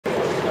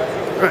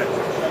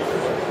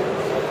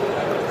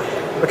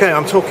Okay,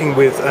 I'm talking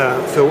with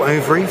Phil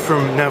Avery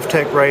from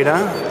Navtech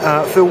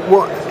Radar. Phil,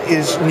 what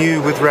is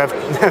new with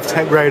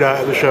Navtech Radar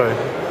at the show?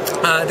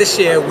 This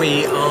year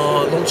we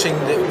are launching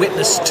the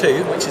Witness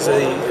 2, which is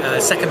a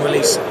second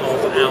release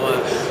of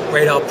our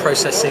radar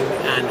processing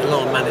and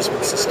alarm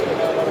management system.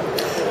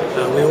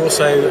 We're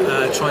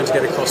also trying to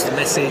get across the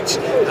message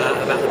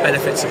about the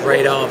benefits of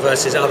radar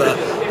versus other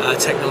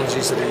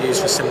technologies that are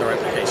used for similar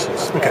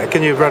applications. Okay,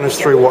 can you run us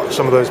through what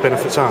some of those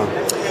benefits are?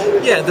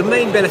 Yeah, the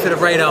main benefit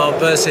of radar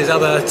versus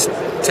other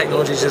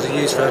technologies that are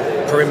used for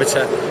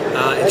perimeter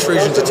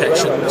intrusion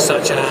detection,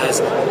 such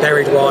as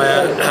buried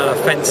wire,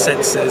 fence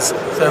sensors,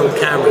 thermal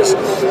cameras,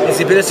 is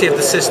the ability of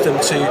the system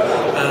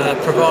to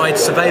provide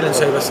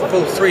surveillance over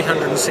full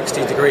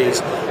 360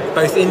 degrees,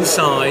 both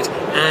inside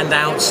and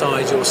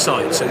outside your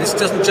site. So this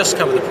doesn't just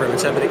cover the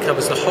perimeter, but it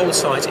covers the whole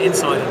site,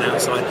 inside and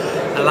outside,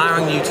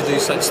 allowing you to do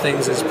such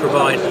things as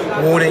provide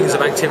warnings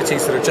of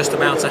activities that are just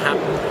about to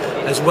happen,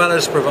 as well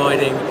as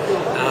providing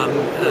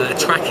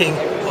tracking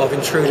of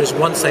intruders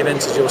once they've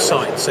entered your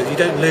site. So you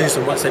don't lose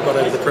them once they've got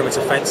over the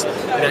perimeter fence.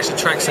 It actually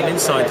tracks them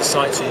inside the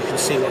site so you can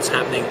see what's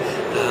happening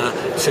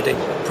should they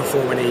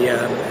perform any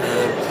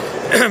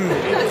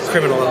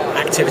criminal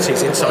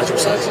activities inside your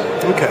site.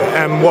 Okay,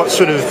 and what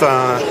sort of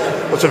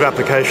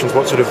applications,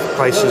 what sort of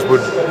places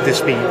would this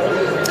be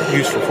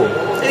useful for?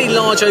 Any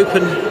large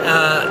open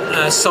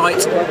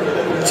site.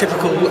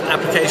 Typical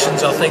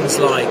applications are things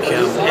like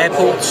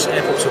airports.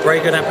 Airports are a very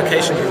good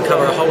application. You can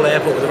cover a whole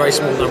airport with a very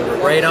small number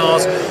of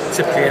radars.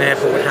 Typically an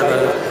airport would have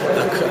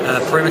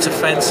a perimeter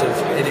fence of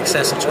in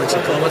excess of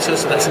 20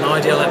 kilometres, so that's an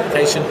ideal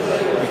application.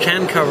 You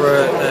can cover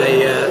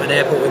an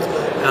airport with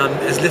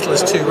as little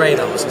as 2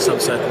 radars in some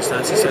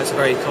circumstances, so it's a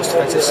very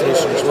cost-effective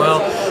solution as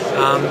well.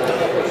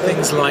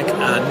 Things like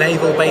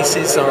naval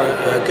bases are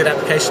a good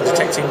application,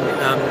 detecting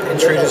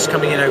intruders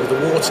coming in over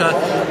the water.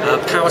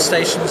 Power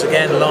stations,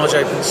 again, large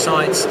open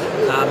sites.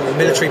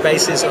 Military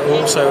bases are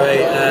also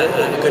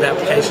a good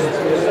application.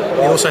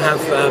 We also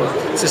have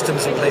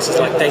systems in places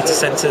like data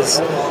centres,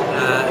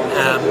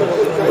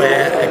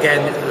 where,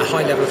 again, a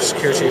high level of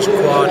security is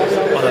required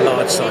on a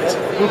large site.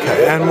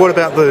 Okay, and what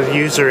about the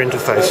user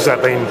interface? Has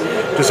that been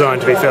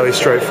designed to be fairly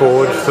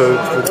straightforward?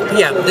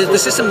 Yeah, the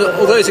system,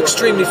 although it's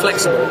extremely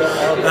flexible,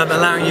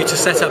 allowing you to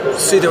set up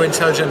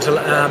pseudo-intelligent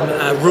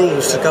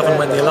rules to govern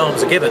when the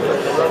alarms are given.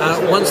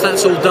 Once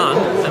that's all done,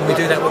 and we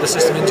do that with the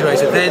system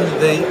integrator, then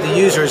the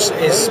user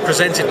is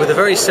presented with a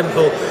very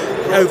simple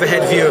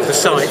overhead view of the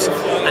site,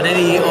 and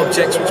any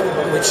objects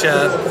which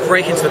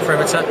break into the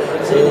perimeter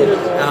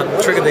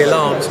or trigger the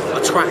alarms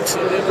are tracked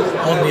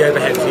on the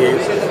overhead view,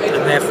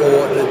 and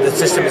therefore the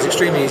system is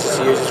extremely easy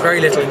to use. There's very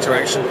little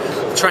interaction.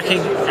 The tracking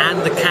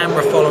and the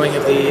camera following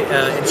of the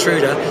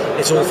intruder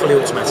is all fully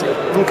automatic.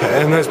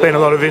 Okay, and there's been a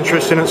lot of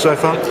interest in it so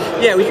far?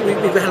 Yeah, we've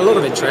had a lot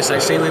of interest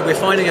actually. We're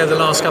finding over the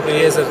last couple of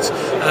years that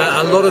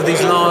a lot of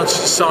these large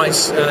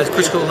sites,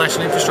 critical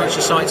national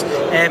infrastructure sites,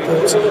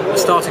 airports, are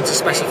starting to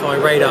specify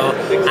radar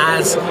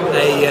as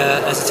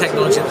a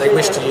technology that they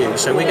wish to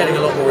use. So we're getting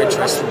a lot more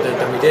interest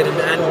than we did,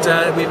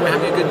 and we're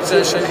having a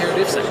good show here at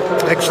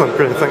IFSEC. Excellent,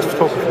 brilliant. Thanks for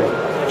talking to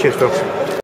me. Cheers, Phil.